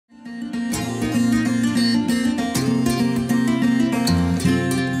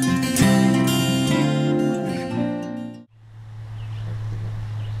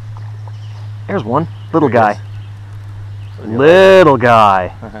There's one. Little guy. Little guy.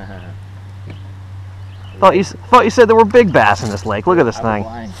 Thought you said there were big bass in this lake. Look at this thing.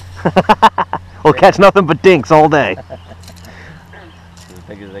 We'll catch nothing but dinks all day. As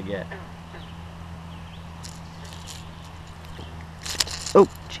big as they get. Oh,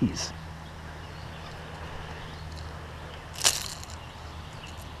 jeez.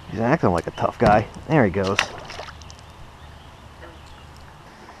 He's acting like a tough guy. There he goes.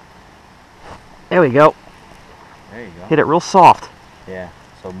 There we go. There you go. Hit it real soft. Yeah,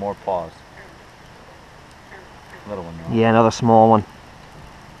 so more paws. Little one though. Yeah, another small one.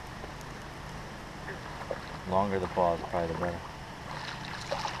 Longer the paws, probably the better.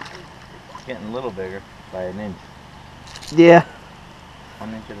 It's getting a little bigger by an inch. Yeah.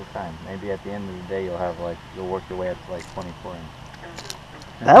 1 inch at a time. Maybe at the end of the day you'll work your way up to like 24 inches.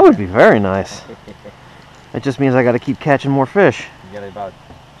 That would be very nice. It just means I got to keep catching more fish. You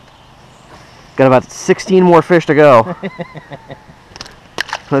got about 16 more fish to go.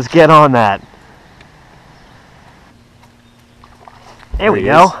 Let's get on that. There we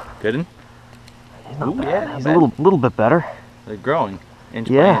go. Good one? He's not bad. He's a little bit better. They're growing inch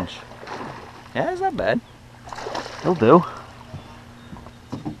by inch. Yeah, it's not bad. He'll do.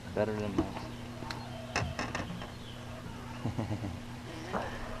 Better than that.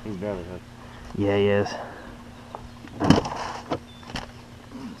 He's barely hooked. Yeah, he is. Let's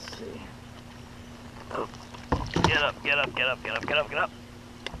see. Oh. Get up, get up, get up, get up, get up, get up.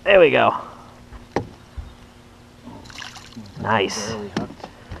 There we go. Nice. Barely hooked.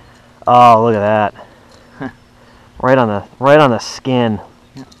 Oh, look at that. right on the skin.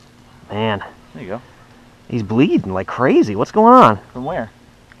 Yeah. Man. There you go. He's bleeding like crazy. What's going on? From where?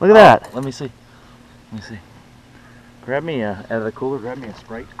 Look at that. Let me see. Let me see. Grab me out of the cooler. Grab me a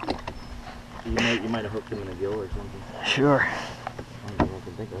Sprite. You might have hooked him in a gill or something. Sure. I don't know what I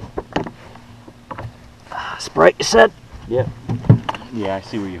can think of. Sprite, you said? Yep. Yeah, I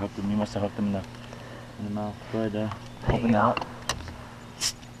see where you hooked him. You must have hooked him in the mouth. But there you go.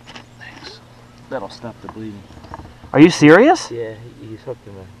 Thanks. That'll stop the bleeding. Are you serious? Yeah, he's hooked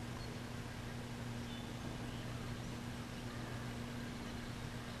in there.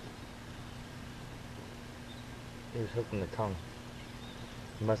 He was hooked in the tongue.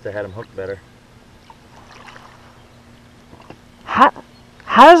 You must have had him hooked better.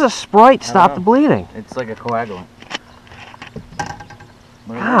 How does a Sprite stop the bleeding? It's like a coagulant.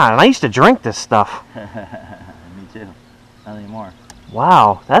 God, I used to drink this stuff. Me too. Not anymore.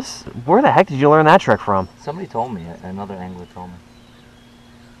 Wow, where the heck did you learn that trick from? Somebody told me. Another angler told me.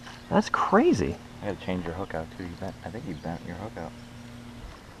 That's crazy. I gotta change your hook out too. I think you bent your hook out.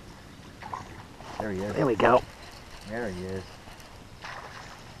 There he is. There we go. There he is.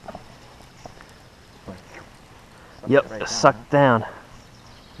 Yep, right sucked down.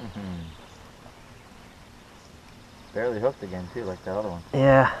 Barely hooked again too, like that other one.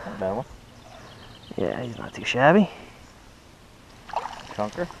 Yeah. Not a bad one. Yeah, he's not too shabby.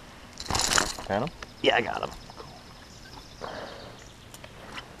 Chunker. Got him? Yeah, I got him.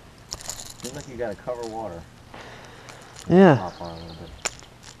 Seems like you gotta cover water. Yeah. Hop on a little bit.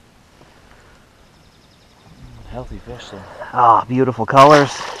 Healthy fish though. Ah, beautiful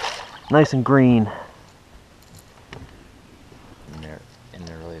colors. Nice and green. And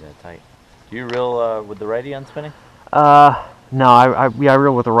they're really that tight. Do you reel with the righty on spinning? No, I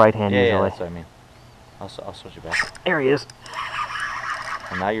reel with the right hand usually. Yeah, that's what I mean. I'll switch it back. There he is.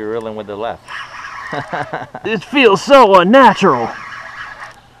 And now you're reeling with the left. It feels so unnatural.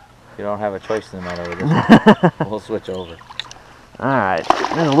 You don't have a choice in the matter with this one. We'll switch over. Alright,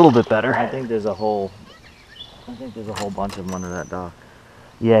 that's a little bit better. I think there's a whole bunch of them under that dock.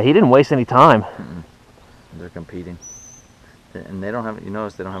 Yeah, he didn't waste any time. They're competing. And they don't have, you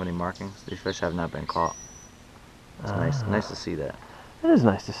notice they don't have any markings. These fish have not been caught. It's nice to see that. It is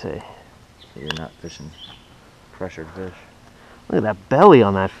nice to see. You're not fishing pressured fish. Look at that belly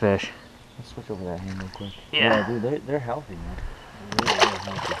on that fish. Let's switch over that hand real quick. Yeah. Dude, they're healthy, man. They're really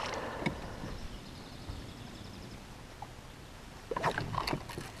healthy.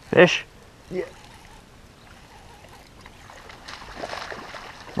 Fish? Yeah.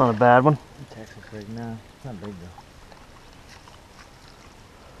 Not a bad one. Texas rig now. Not big though.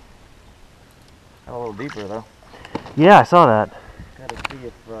 Got a little deeper though. Yeah, I saw that. Gotta see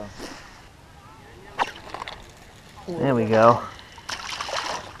if there we go.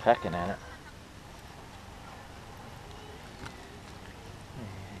 Pecking at it.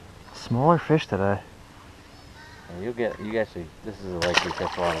 Smaller fish today. You actually, this is a lake we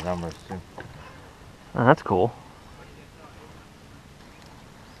catch a lot of numbers too. Oh, that's cool.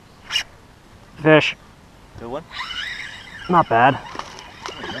 Fish. Good one? Not bad.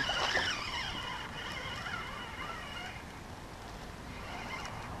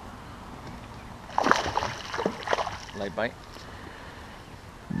 Light bite?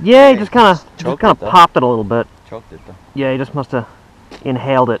 Yeah, he just kind Choked of it, though. popped it a little bit. Choked it though. Yeah, he just must have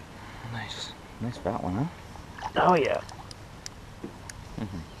inhaled it. Nice. Nice fat one, huh? Oh yeah.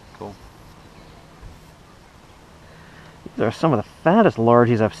 Cool. These are some of the fattest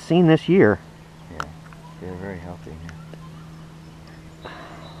largies I've seen this year. Yeah. They're very healthy here.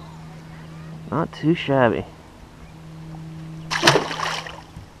 Not too shabby.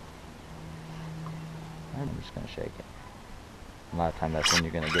 I'm just gonna shake it. A lot of time that's when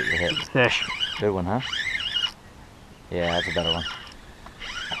you're gonna get your hit. Fish. Good one, huh? Yeah, that's a better one.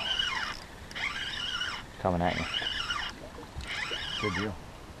 Coming at you. Good deal.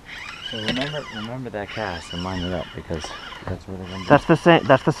 So remember that cast and line it up because that's where they're gonna be.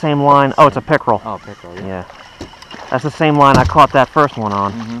 That's the same line. Oh, it's a pickerel. Oh, pickerel. Yeah. Yeah. That's the same line I caught that first one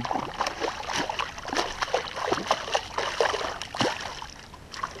on.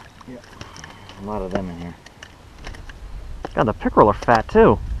 Yeah. A lot of them in here. God, the pickerel are fat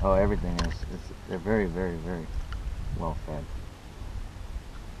too. Oh, everything is. They're very, very, very well fed.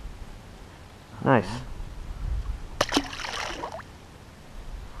 Nice.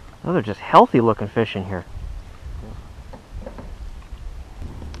 Those are just healthy looking fish in here.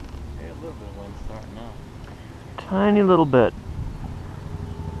 Yeah, a little bit of wind starting now. Tiny little bit.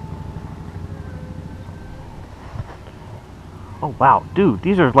 Oh wow, dude,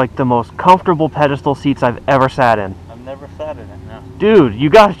 these are like the most comfortable pedestal seats I've ever sat in. I've never sat in it now. Dude,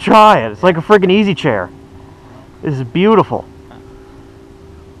 you gotta try it. It's like a friggin' easy chair. This is beautiful.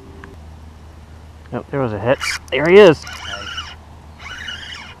 Yep, there was a hit. There he is. Nice.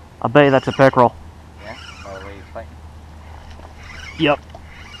 I bet you that's a pickerel. Yeah? By the way he's fighting. Yep.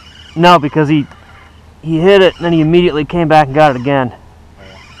 No, because he hit it and then he immediately came back and got it again. Oh,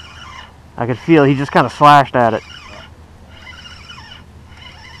 yeah. I could feel he just kind of slashed at it.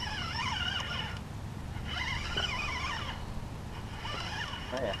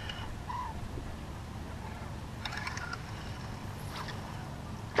 Oh, yeah.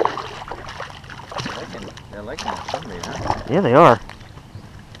 They're liking the sunbait, huh? Yeah, they are.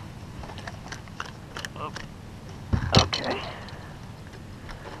 Okay.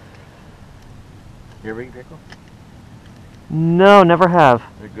 You ever eat pickerel? No, never have.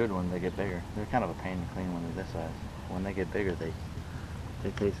 They're good when they get bigger. They're kind of a pain to clean when they're this size. When they get bigger, they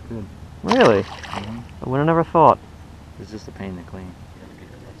taste good. Really? Mm-hmm. I would have never thought. It's just a pain to clean.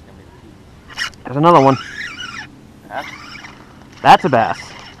 There's another one. Huh? That's a bass.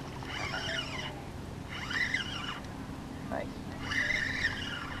 Nice.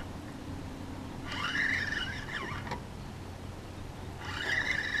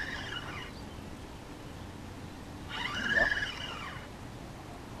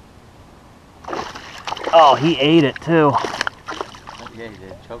 Oh, he ate it too. Yeah, he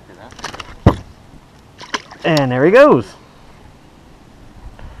did. Choked it, huh? And there he goes.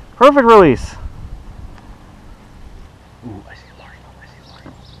 Perfect release. Ooh, I see a largemouth. I see a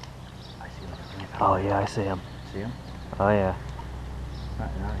largemouth. I see like a 3 pound. Oh yeah, I see him. See him? Oh yeah. Not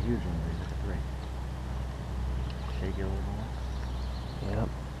a huge one, but he's like a 3. Shake it a little more. Yep.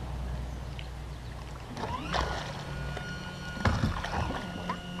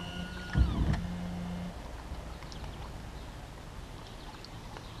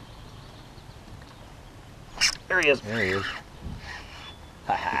 There he is. There he is.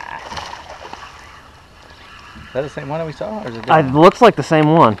 Ha ha. Is that the same one that we saw, or is it It different? looks like the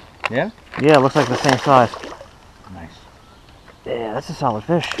same one. Yeah? Yeah, it looks like the same size. Nice. Yeah, that's a solid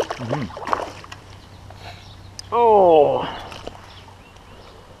fish. Mm-hmm. Oh.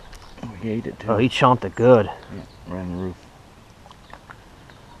 Oh, he ate it too. Oh, he chomped it good. Yeah, right on the roof.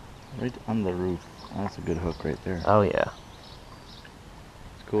 Right on the roof. That's a good hook right there. Oh yeah.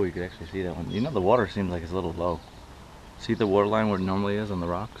 It's cool, you could actually see that one. You know, the water seems like it's a little low. See the water line where it normally is on the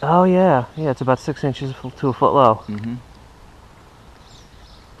rocks? Oh yeah. Yeah, it's about 6 inches to a foot low. Mm-hmm.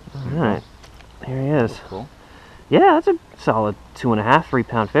 All right. Here he is. That's cool. Yeah, that's a solid 2.5, 3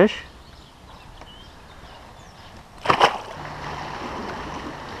 pound fish.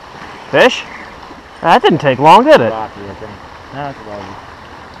 Fish? That didn't take long, did it? Rocky, I think. No, it's a large.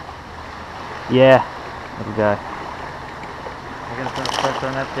 Yeah, little guy. I gotta put pressure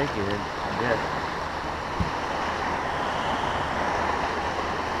on that jig you did. I did.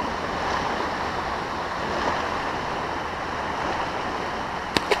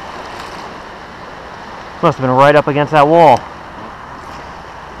 Must have been right up against that wall.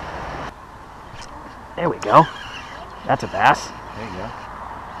 There we go. That's a bass. There you go.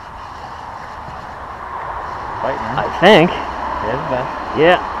 Fighting, huh? I think. There's a bass.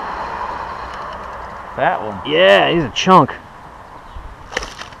 Yeah. Fat one. Yeah, he's a chunk.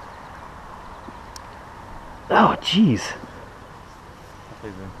 Oh, jeez.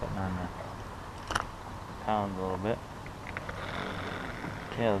 We've been putting on the pounds a little bit.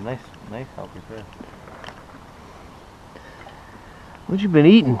 Yeah, nice healthy fish. What you been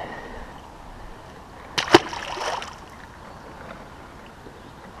eating?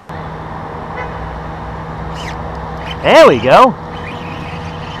 There we go.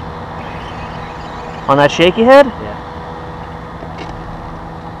 On that shaky head? Yeah.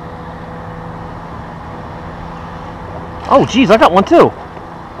 Oh, geez, I got one too.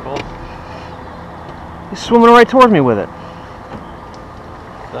 Cool. He's swimming right towards me with it.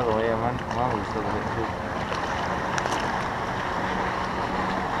 Settle, yeah, man. Too.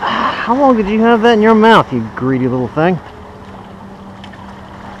 How long did you have that in your mouth, you greedy little thing?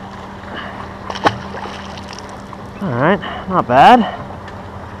 Alright, not bad.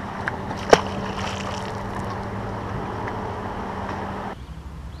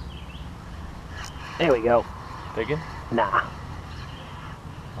 There we go. Digging? Nah.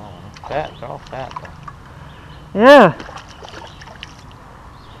 Oh, fat. They're all fat, though. Yeah.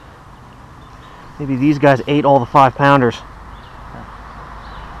 Maybe these guys ate all the 5-pounders.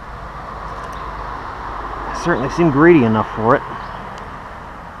 Certainly seem greedy enough for it.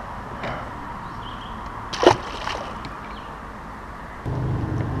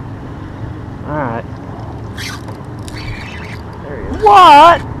 Alright. There he is.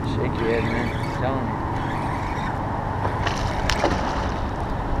 What? Shake your head, man. I'm telling you.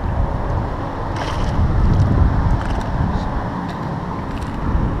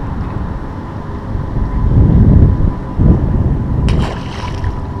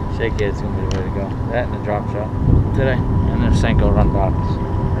 Shake your head's gonna be the way to go. That and the drop shot today, and the Senko run box.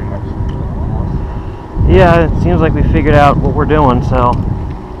 Pretty much. Yeah, it seems like we figured out what we're doing, so.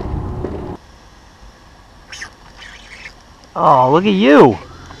 Oh, look at you.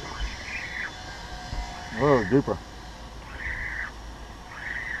 Whoa, duper.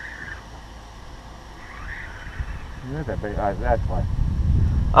 Look at that big eye. That's why.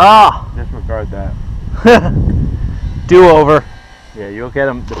 Ah. Disregard that. Do over. Yeah, you'll get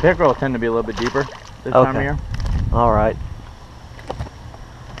them. The pickerel will tend to be a little bit deeper this time of year. All right.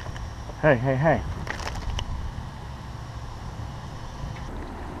 Hey, hey, hey.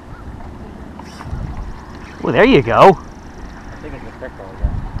 Well, there you go. I think it's a pickerel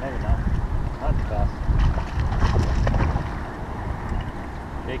again. Maybe not. Not the best.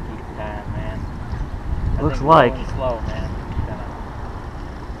 Shaky time, man. Looks think like. going slow, man. Kinda.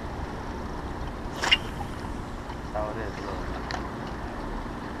 That's how it is, really.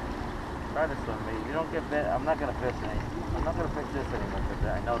 Try to swim me. You don't get bit. I'm not gonna fish any. I'm not gonna fish this anymore because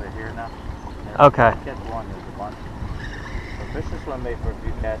I know they're here now. Okay. If you catch one, there's a bunch. So fish the swim bait for a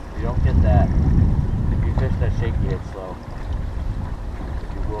few casts. If you don't get that, if you fish that shaky head slow,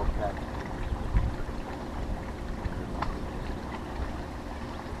 you will catch.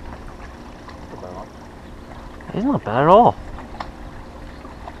 He's not bad at all.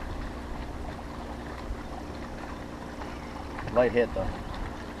 Light hit though.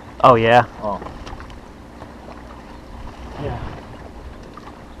 Oh, yeah? Oh. Yeah.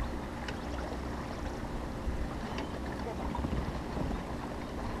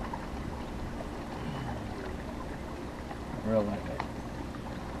 Real light hit.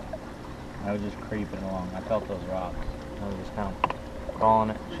 I was just creeping along. I felt those rocks. I was just kind of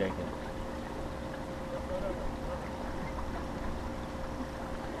crawling it, shaking it.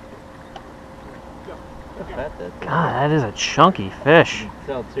 Fat that thing. God, that is a chunky fish. You can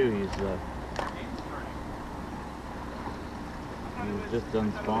tell too, he was just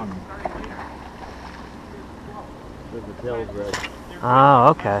done spawning. The tail's red. Oh,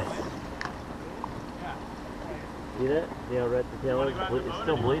 okay. See that? See how red the tail is? It's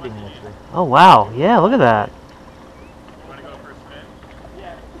still bleeding actually. Oh, wow. Yeah, look at that.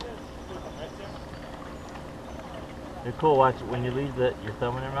 They're cool. Watch when you leave your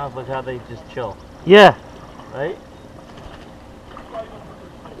thumb in their mouth. Look how they just chill. Yeah. Right?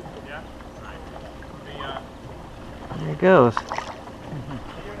 There it goes.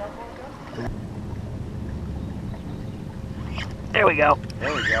 There we go.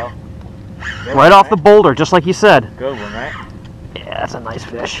 There we go. Good Right one, off the boulder, just like you said. Good one, right? Yeah, that's a nice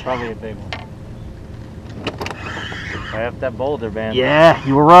fish. Probably a big one. Right up that boulder, man. Yeah,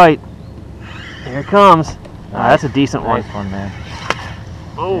 you were right. Here it comes. Ah, that's a decent one. Nice one, man.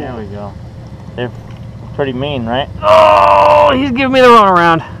 Oh. There we go. They're pretty mean, right? Oh, he's giving me the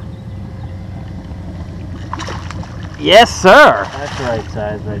runaround. Yes, sir. That's the right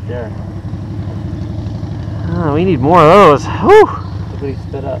size right there. Oh, we need more of those. Whew. Look what he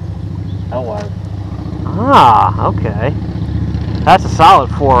spit up. How wide? Ah, okay. That's a solid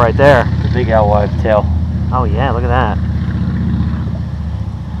 4 right there. The big out wide tail. Oh yeah, look at that.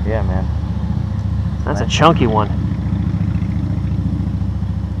 Yeah, man. That's Nice. a chunky one.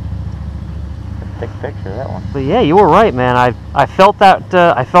 Take a picture of that one. But yeah, you were right, man. I felt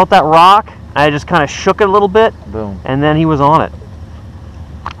that rock. I just kind of shook it a little bit, Boom. and then he was on it.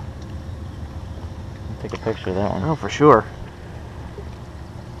 Take a picture of that one. Oh, for sure.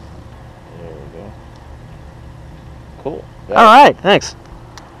 There we go. Cool. All right, thanks.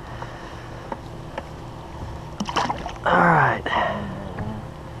 All right.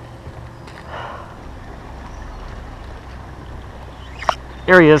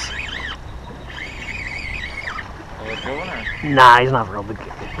 Here he is. Nah, he's not real big.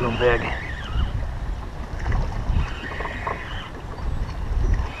 Real big.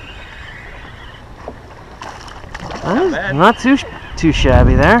 Not too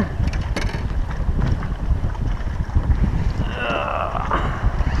shabby there.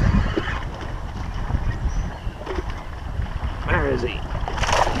 Where is he?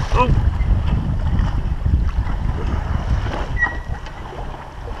 Oh.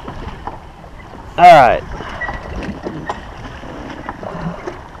 All right.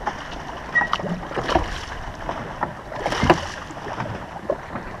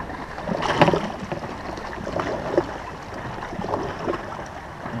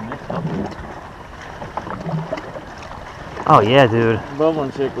 Oh yeah, dude.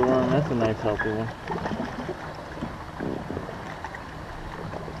 Bubbling shaker worm, that's a nice healthy one.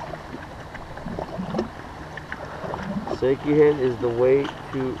 Shaky head is the way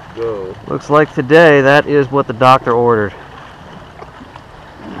to go. Looks like today that is what the doctor ordered.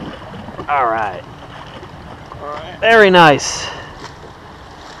 All right. Very nice.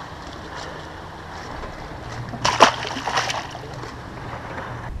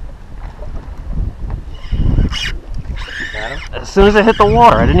 Got him? As soon as it hit the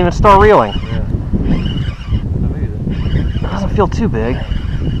water, I didn't even start reeling. Yeah. It doesn't feel too big.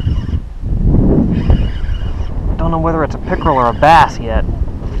 Don't know whether it's a pickerel or a bass yet.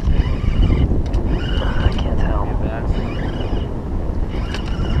 I can't tell.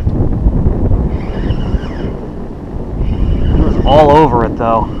 He was all over it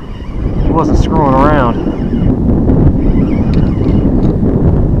though. He wasn't screwing around.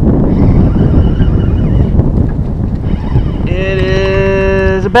 It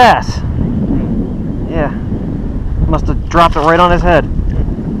is a bass. Yeah. Must have dropped it right on his head.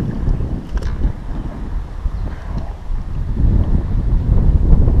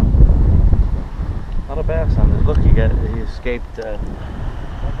 Not a bass on this. Look, he escaped.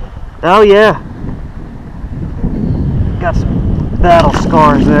 Oh yeah. Got some battle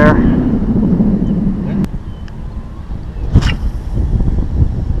scars there.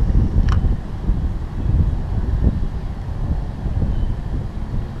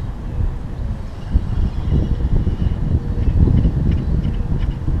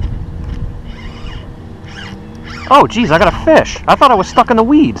 Oh geez, I got a fish. I thought I was stuck in the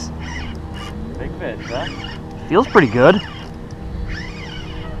weeds. Big fish, huh? Feels pretty good. The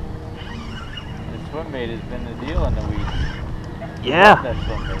swim bait has been the deal in the weeds. Yeah. Love that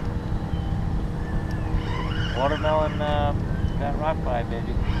swim bait. Watermelon, that rock pie,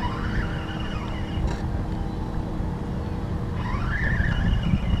 baby.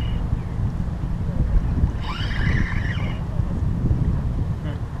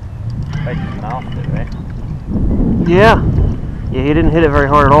 Right in the mouth, right? Yeah. Yeah, he didn't hit it very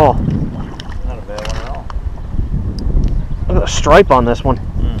hard at all. Not a bad one at all. Look at the stripe on this one.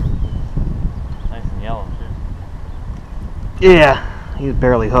 Nice and yellow, too. Yeah, he was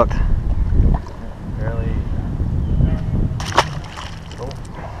barely hooked. Barely. Cool.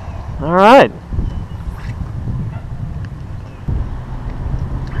 All right.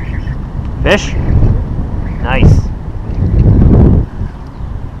 Fish? Nice.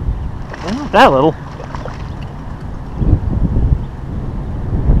 Well, not that little.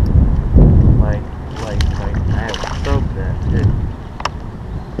 I have stroked that, too.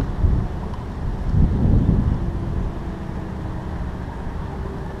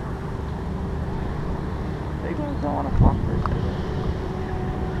 Big ones don't want to flop first, do they?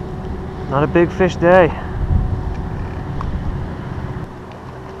 Not a big fish day.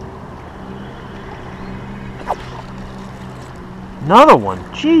 Another one.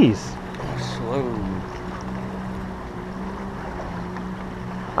 Jeez. Slow.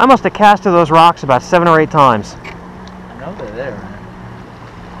 I must have cast to those rocks about 7 or 8 times. I know they're there, man.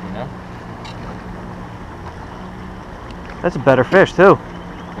 You know? That's a better fish too.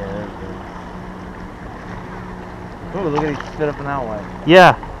 Yeah, they're good. Ooh, look at he spit up and out way.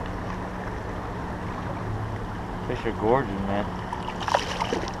 Yeah. Fish are gorgeous, man.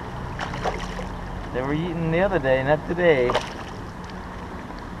 They were eating the other day, not today.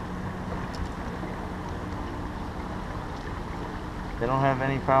 They don't have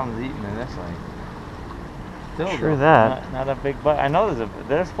any problems eating in this lake. Still, True though, that. Not a big bite. I know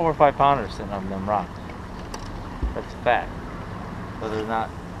there's 4 or 5 pounders sitting on them rocks. That's fat. Whether or not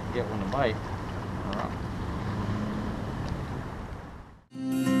get one to bite, I don't know.